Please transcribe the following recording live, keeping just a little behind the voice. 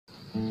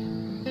I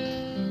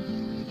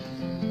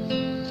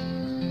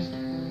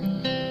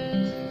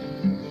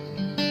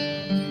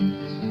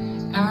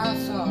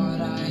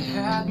thought I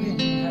had been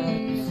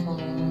hurt before,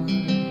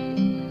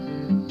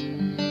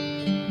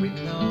 with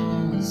no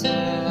one's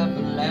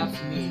ever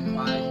left me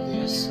quite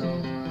this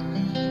old.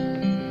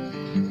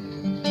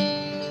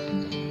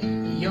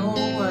 Your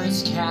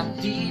words cut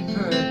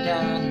deeper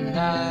than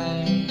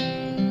life.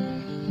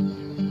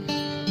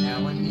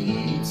 Now I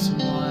need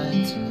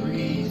someone to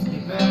breathe me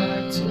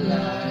back to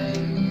life.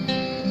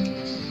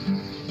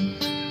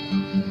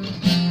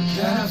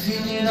 Got a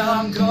feeling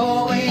I'm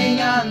going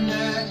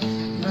under,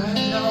 but I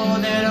know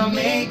that I'll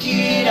make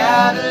it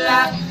out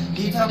alive.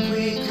 If I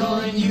quit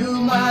calling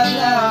you my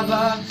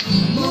lover,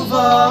 move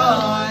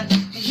on.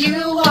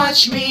 You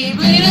watch me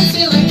bleed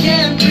until I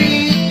can't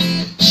breathe,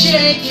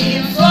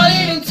 shaking,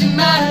 falling into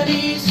my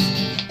knees.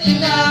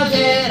 And now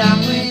that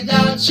I'm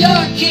without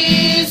your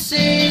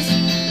kisses,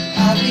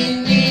 I've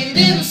been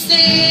needing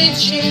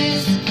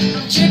stitches.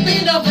 I'm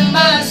tripping over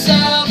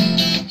myself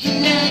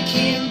and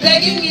aching,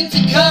 begging you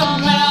to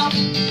come out.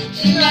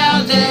 And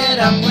now that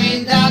I'm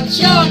without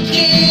your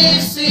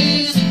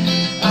kisses,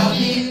 I've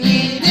been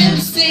needing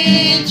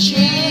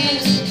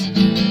stitches.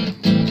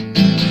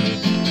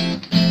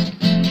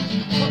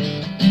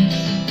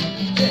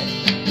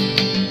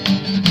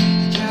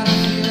 Got a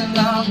feeling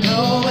I'm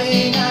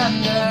going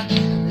under,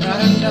 but I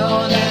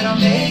know that I'll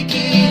make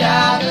it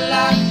out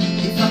alive.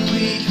 If I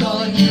quit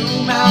calling you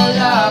my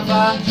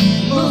lover,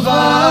 move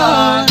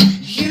on.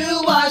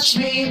 You watch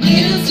me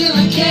bleed until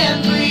I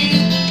can't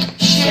breathe,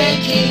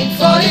 shaking,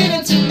 falling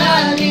into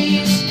my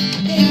knees.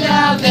 And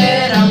now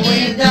that I'm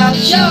without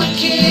your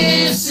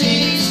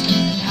kisses,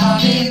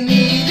 I've been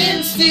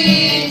needing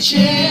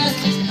stitches.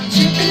 I'm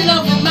tripping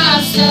over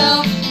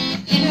myself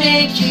and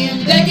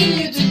aching, begging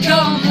you to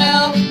come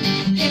help.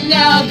 And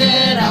now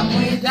that I'm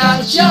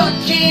without your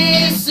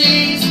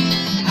kisses,